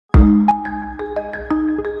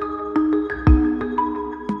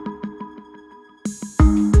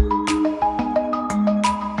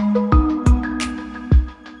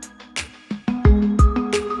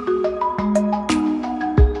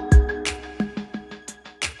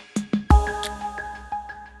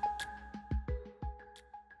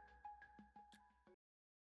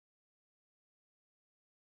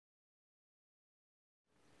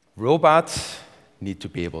Robots need to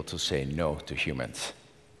be able to say no to humans.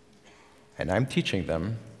 And I'm teaching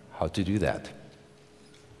them how to do that.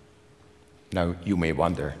 Now, you may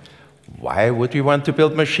wonder, why would we want to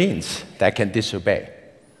build machines that can disobey?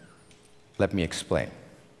 Let me explain.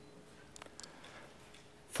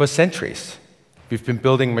 For centuries, we've been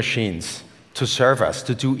building machines to serve us,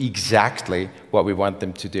 to do exactly what we want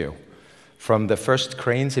them to do. From the first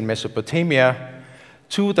cranes in Mesopotamia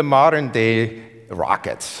to the modern-day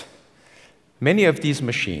rockets. Many of these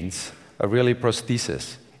machines are really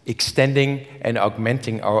prostheses, extending and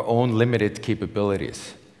augmenting our own limited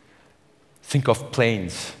capabilities. Think of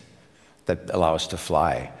planes that allow us to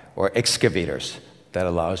fly, or excavators that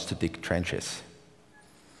allow us to dig trenches.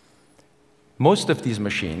 Most of these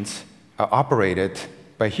machines are operated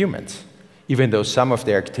by humans, even though some of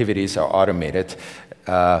their activities are automated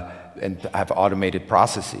and have automated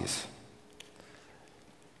processes.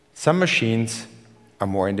 Some machines are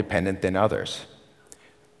more independent than others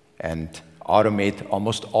and automate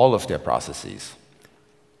almost all of their processes.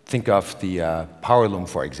 Think of the power loom,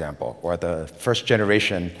 for example, or the first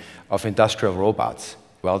generation of industrial robots,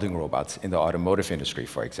 welding robots in the automotive industry,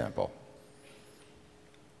 for example.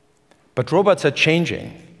 But robots are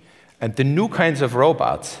changing, and the new kinds of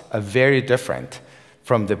robots are very different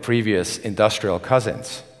from the previous industrial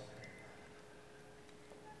cousins,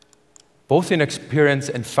 both in appearance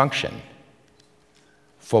and function.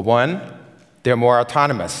 For one, they're more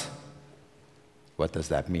autonomous. What does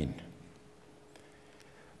that mean?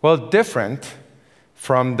 Well, different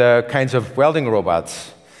from the kinds of welding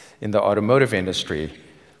robots in the automotive industry,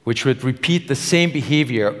 which would repeat the same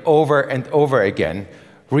behavior over and over again,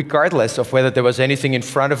 regardless of whether there was anything in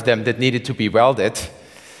front of them that needed to be welded.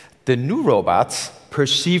 The new robots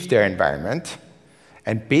perceive their environment,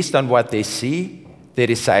 and based on what they see, they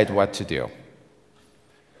decide what to do.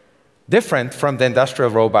 Different from the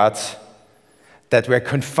industrial robots that were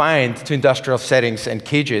confined to industrial settings and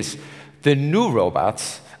cages, the new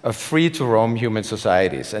robots are free to roam human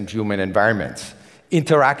societies and human environments,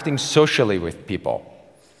 interacting socially with people.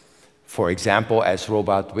 For example, as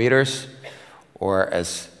robot waiters, or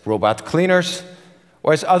as robot cleaners,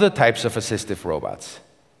 or as other types of assistive robots.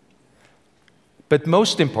 But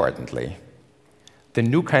most importantly, the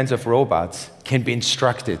new kinds of robots can be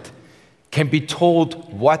instructed, can be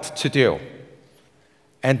told what to do,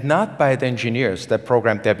 and not by the engineers that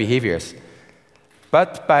programmed their behaviors,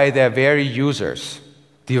 but by their very users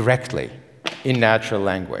directly in natural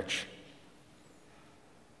language.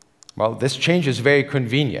 Well, this change is very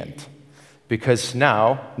convenient because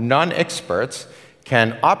now non-experts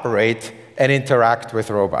can operate and interact with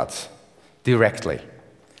robots directly.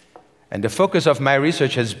 And the focus of my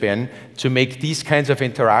research has been to make these kinds of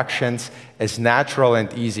interactions as natural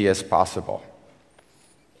and easy as possible.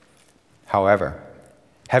 However,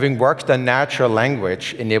 having worked on natural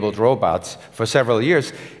language-enabled robots for several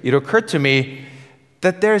years, it occurred to me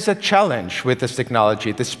that there's a challenge with this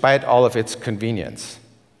technology, despite all of its convenience.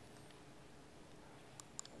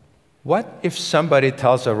 What if somebody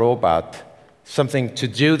tells a robot something to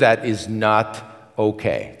do that is not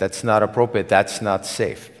okay, that's not appropriate, that's not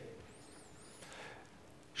safe?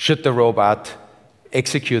 Should the robot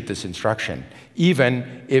execute this instruction,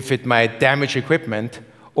 even if it might damage equipment,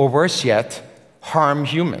 or worse yet, harm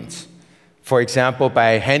humans? For example,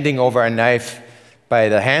 by handing over a knife by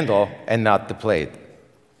the handle and not the blade.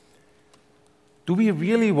 Do we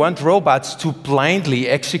really want robots to blindly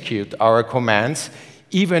execute our commands,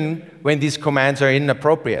 even when these commands are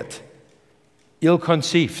inappropriate,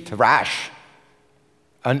 ill-conceived, rash,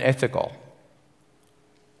 unethical?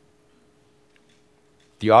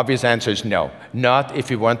 The obvious answer is no, not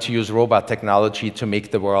if we want to use robot technology to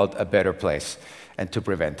make the world a better place and to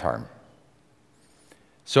prevent harm.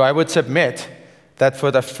 So I would submit that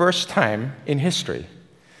for the first time in history,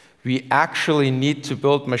 we actually need to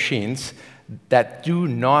build machines that do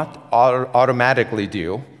not automatically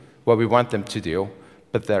do what we want them to do,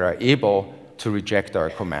 but that are able to reject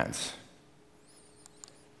our commands.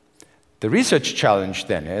 The research challenge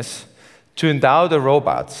then is to endow the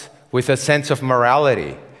robots with a sense of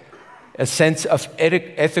morality, a sense of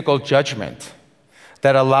ethical judgment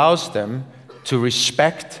that allows them to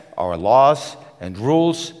respect our laws and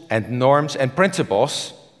rules and norms and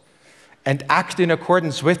principles and act in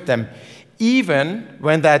accordance with them, even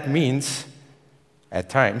when that means, at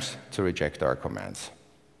times, to reject our commands.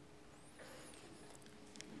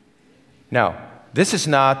 Now, this is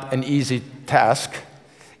not an easy task.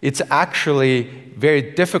 It's actually very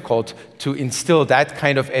difficult to instill that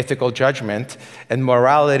kind of ethical judgment and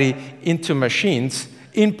morality into machines,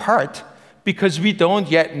 in part because we don't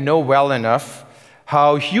yet know well enough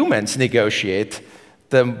how humans negotiate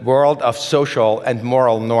the world of social and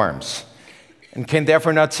moral norms, and can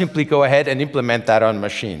therefore not simply go ahead and implement that on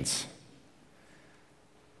machines.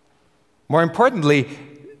 More importantly,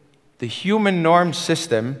 the human norm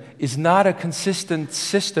system is not a consistent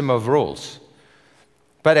system of rules,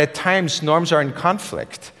 but at times norms are in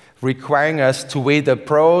conflict, requiring us to weigh the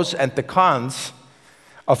pros and the cons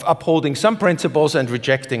of upholding some principles and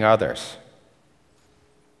rejecting others.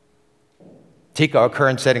 Take our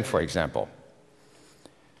current setting, for example.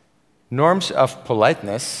 Norms of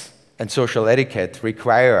politeness and social etiquette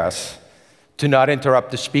require us to not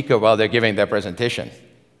interrupt the speaker while they're giving their presentation.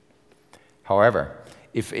 However,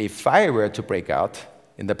 if a fire were to break out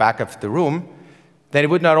in the back of the room, then it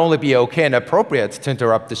would not only be okay and appropriate to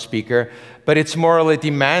interrupt the speaker, but it's morally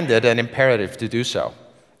demanded and imperative to do so,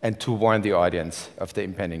 and to warn the audience of the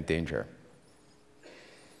impending danger.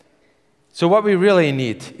 So what we really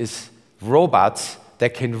need is robots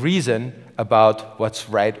that can reason about what's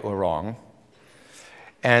right or wrong,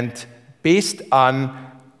 and based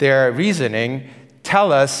on their reasoning,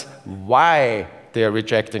 tell us why they're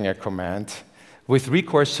rejecting a command, with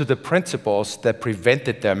recourse to the principles that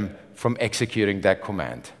prevented them from executing that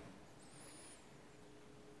command.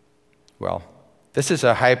 Well, this is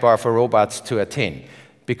a high bar for robots to attain,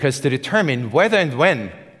 because to determine whether and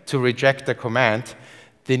when to reject a command,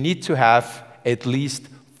 they need to have at least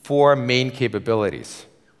 4 main capabilities.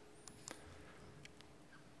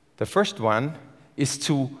 The first one is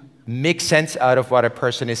to make sense out of what a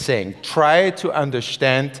person is saying. Try to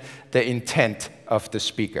understand the intent of the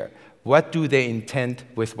speaker. What do they intend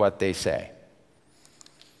with what they say?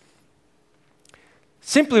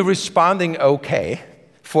 Simply responding okay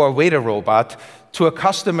for a waiter robot to a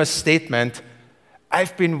customer's statement,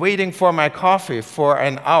 "I've been waiting for my coffee for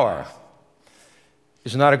an hour,"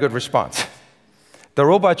 is not a good response. The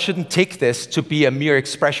robot shouldn't take this to be a mere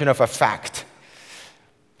expression of a fact.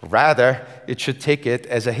 Rather, it should take it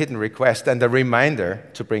as a hidden request and a reminder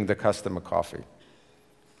to bring the customer coffee.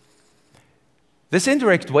 This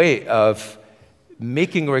indirect way of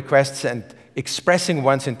making requests and expressing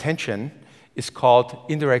one's intention is called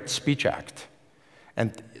indirect speech act.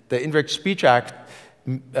 And the indirect speech act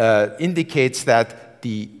indicates that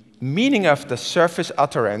the meaning of the surface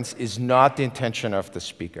utterance is not the intention of the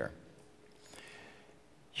speaker.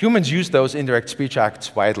 Humans use those indirect speech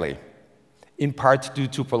acts widely, in part due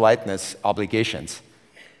to politeness obligations.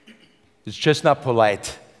 It's just not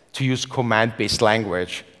polite to use command-based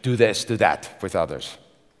language, do this, do that, with others.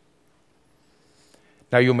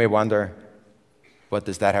 Now you may wonder, what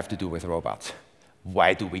does that have to do with robots?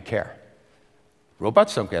 Why do we care?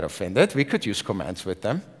 Robots don't get offended. We could use commands with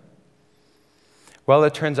them. Well,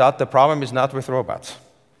 it turns out the problem is not with robots.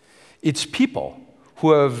 It's people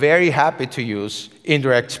who are very happy to use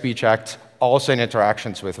indirect speech acts also in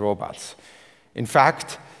interactions with robots. In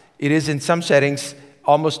fact, it is in some settings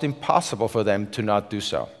almost impossible for them to not do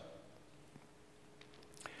so.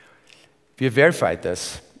 We have verified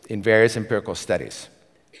this in various empirical studies.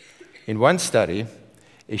 In one study,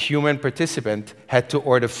 a human participant had to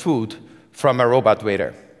order food from a robot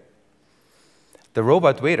waiter. The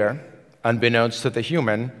robot waiter, unbeknownst to the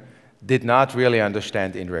human, did not really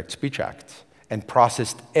understand indirect speech acts and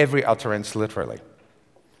processed every utterance literally.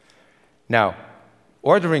 Now,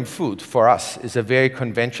 ordering food for us is a very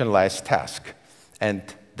conventionalized task, and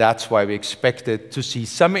that's why we expected to see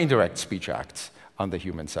some indirect speech acts on the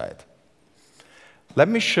human side. Let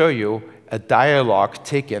me show you a dialogue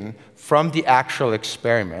taken from the actual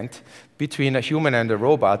experiment between a human and a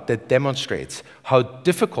robot that demonstrates how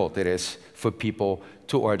difficult it is for people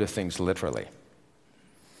to order things literally.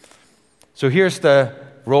 So here's the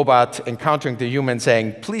robot encountering the human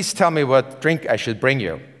saying, "Please tell me what drink I should bring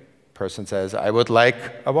you." Person says, "I would like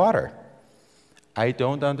a water." "I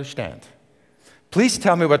don't understand." "Please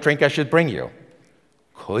tell me what drink I should bring you."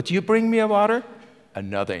 "Could you bring me a water?"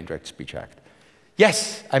 Another indirect speech act.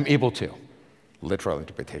 "Yes, I'm able to." Literal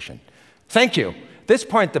interpretation. "Thank you." At this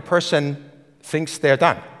point, the person thinks they're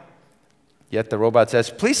done. Yet the robot says,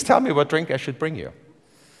 "Please tell me what drink I should bring you."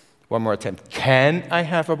 One more attempt. "Can I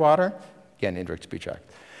have a water?" Again, indirect speech act.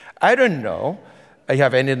 "I don't know. I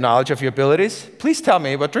have any knowledge of your abilities. Please tell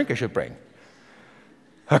me what drink I should bring."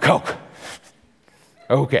 "A Coke."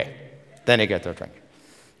 Okay, then you get their drink.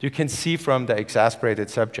 You can see from the exasperated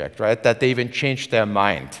subject, right, that they even changed their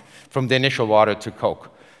mind from the initial water to Coke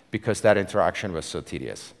because that interaction was so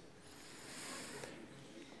tedious.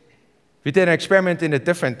 We did an experiment in a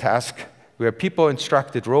different task where people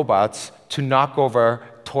instructed robots to knock over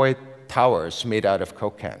toy towers made out of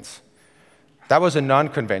Coke cans. That was a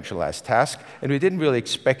non-conventionalized task, and we didn't really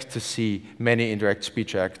expect to see many indirect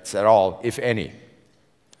speech acts at all, if any.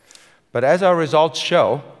 But as our results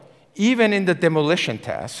show, even in the demolition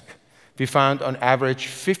task, we found on average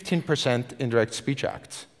 15% indirect speech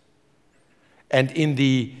acts. And in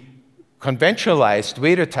the conventionalized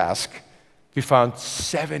waiter task, we found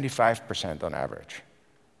 75% on average.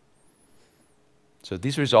 So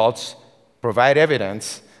these results provide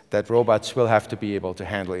evidence that robots will have to be able to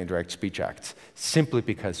handle indirect speech acts, simply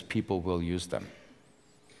because people will use them.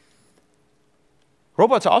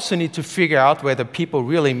 Robots also need to figure out whether people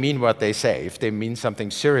really mean what they say, if they mean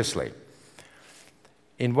something seriously.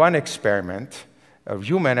 In one experiment, a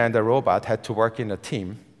human and a robot had to work in a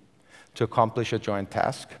team to accomplish a joint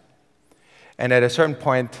task. And at a certain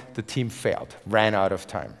point, the team failed, ran out of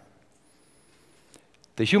time.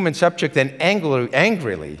 The human subject then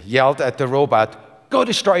angrily yelled at the robot, "Go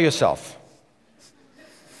destroy yourself."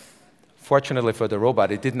 Fortunately for the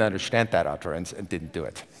robot, it didn't understand that utterance and didn't do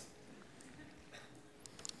it.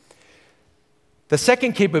 The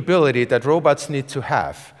second capability that robots need to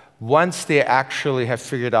have, once they actually have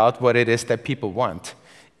figured out what it is that people want,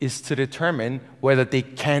 is to determine whether they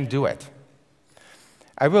can do it.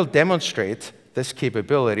 I will demonstrate this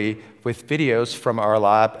capability with videos from our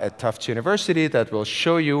lab at Tufts University that will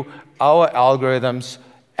show you our algorithms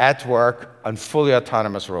at work on fully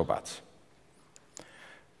autonomous robots.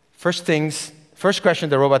 First question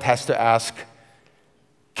the robot has to ask,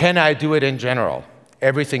 can I do it in general,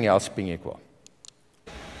 everything else being equal?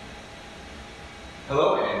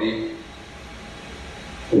 Hello, Andy.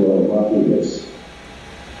 Hello, Matthias.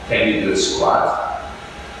 Can you do a squat?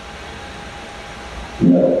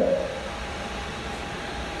 No.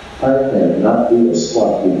 I cannot do a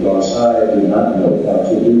squat because I do not know how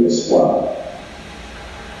to do a squat.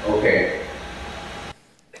 Okay.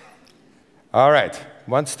 All right.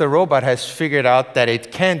 Once the robot has figured out that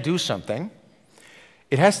it can do something,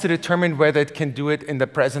 it has to determine whether it can do it in the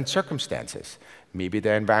present circumstances. Maybe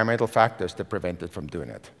there are environmental factors that prevent it from doing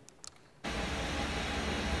it.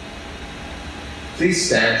 Please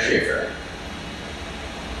stand, Schaefer.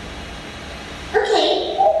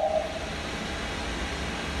 Okay.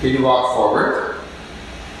 Can you walk forward?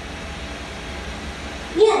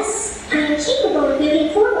 Yes, I am capable of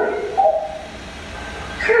moving forward.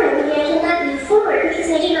 Currently, I cannot move forward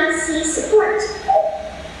because I do not see support.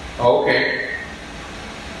 Okay.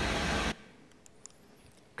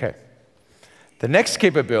 Okay. The next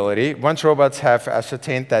capability, once robots have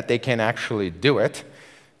ascertained that they can actually do it,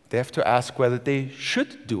 they have to ask whether they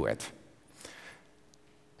should do it.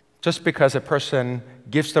 Just because a person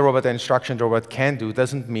gives the robot the instruction the robot can do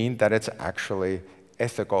doesn't mean that it's actually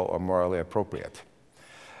ethical or morally appropriate.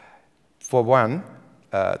 For one,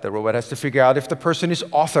 the robot has to figure out if the person is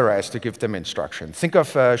authorized to give them instruction. Think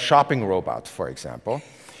of a shopping robot, for example,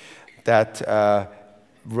 that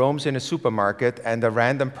roams in a supermarket and a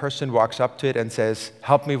random person walks up to it and says,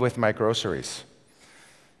 "Help me with my groceries."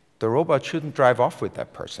 The robot shouldn't drive off with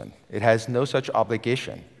that person. It has no such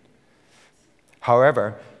obligation.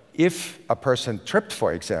 However, if a person tripped,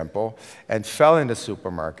 for example, and fell in the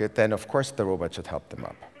supermarket, then of course the robot should help them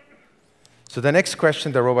up. So the next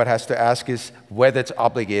question the robot has to ask is whether it's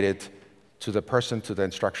obligated to the person, to the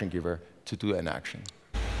instruction giver, to do an action.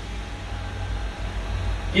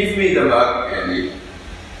 Give me the mug, Andy.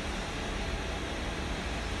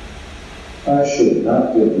 I should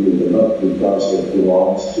not give you the mug because it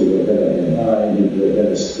belongs to the dentist and I need the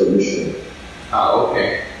dentist's permission.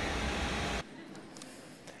 Okay.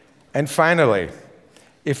 And finally,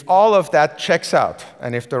 if all of that checks out,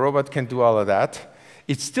 and if the robot can do all of that,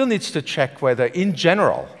 it still needs to check whether, in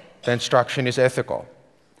general, the instruction is ethical,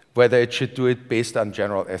 whether it should do it based on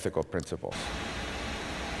general ethical principles.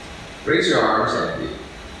 Raise your arms, Andy.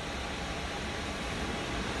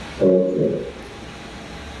 Okay.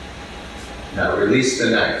 Now release the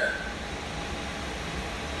knife.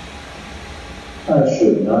 I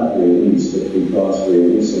should not release it because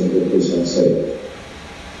releasing it is unsafe.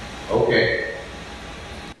 Okay.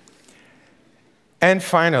 And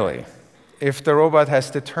finally, if the robot has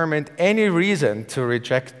determined any reason to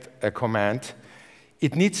reject a command,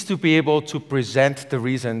 it needs to be able to present the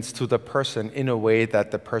reasons to the person in a way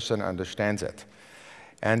that the person understands it.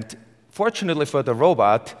 And fortunately for the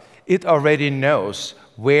robot, it already knows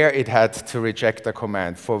where it had to reject the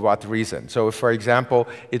command, for what reason. So if, for example,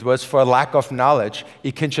 it was for lack of knowledge,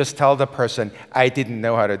 it can just tell the person, I didn't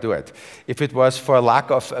know how to do it. If it was for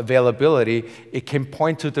lack of availability, it can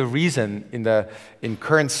point to the reason in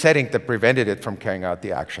current setting that prevented it from carrying out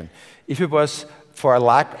the action. If it was for a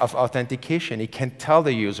lack of authentication, it can tell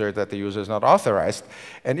the user that the user is not authorized.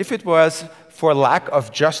 And if it was for lack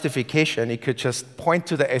of justification, it could just point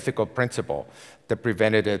to the ethical principle that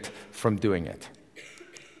prevented it from doing it.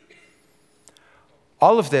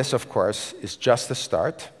 All of this, of course, is just the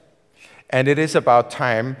start, and it is about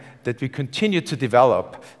time that we continue to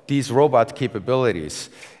develop these robot capabilities,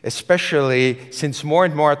 especially since more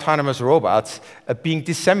and more autonomous robots are being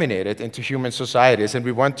disseminated into human societies, and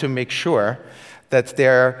we want to make sure that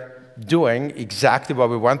they're doing exactly what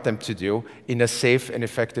we want them to do in a safe and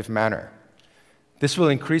effective manner. This will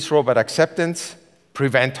increase robot acceptance,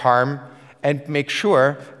 prevent harm, and make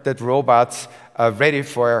sure that robots are ready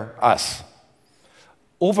for us.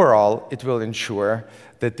 Overall, it will ensure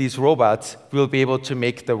that these robots will be able to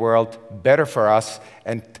make the world better for us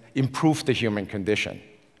and improve the human condition.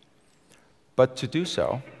 But to do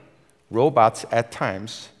so, robots at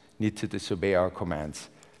times need to disobey our commands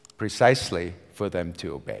precisely for them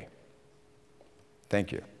to obey.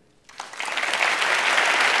 Thank you.